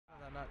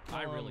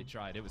I really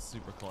tried. It was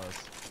super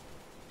close.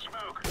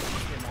 Smoke.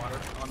 In water.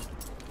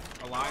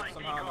 Alive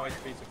somehow. No, it's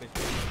basically.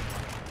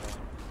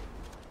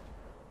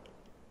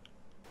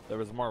 There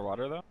was more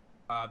water though?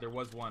 There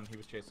was one. He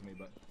was chasing me,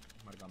 but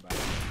he might have gone back.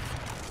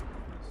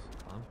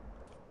 Nice.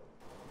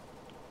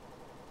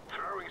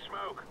 Throwing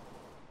smoke.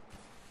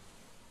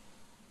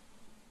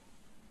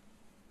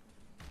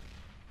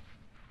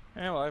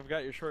 Yeah, well, I've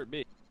got your short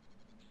beat.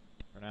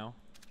 For now.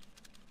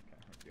 Okay,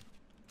 thank you.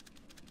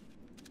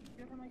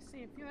 You're my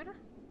savior.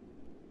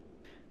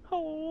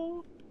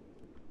 Oh,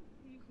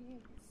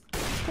 Yes.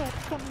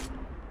 Scott,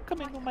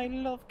 come into my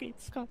love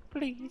gate, Scott,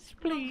 please,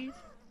 please.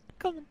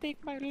 Come and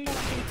take my love gate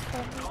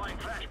from me. Calling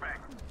flashback.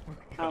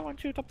 I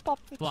want you to pop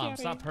the Flom, cherry.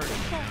 stop hurting me.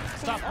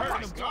 Stop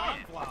hurting them, God,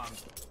 Flom. Flom.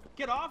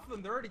 Get off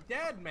them. They're already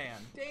dead, man.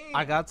 Dang.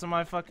 I got to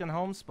my fucking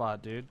home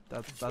spot, dude.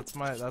 That's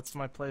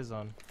my play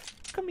zone.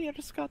 Come here,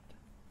 Scott.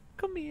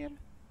 Come here.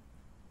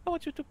 I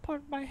want you to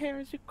part my hair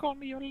as you call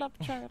me your love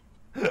child.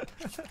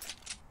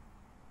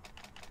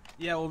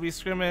 Yeah, we'll be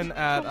scrimming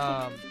at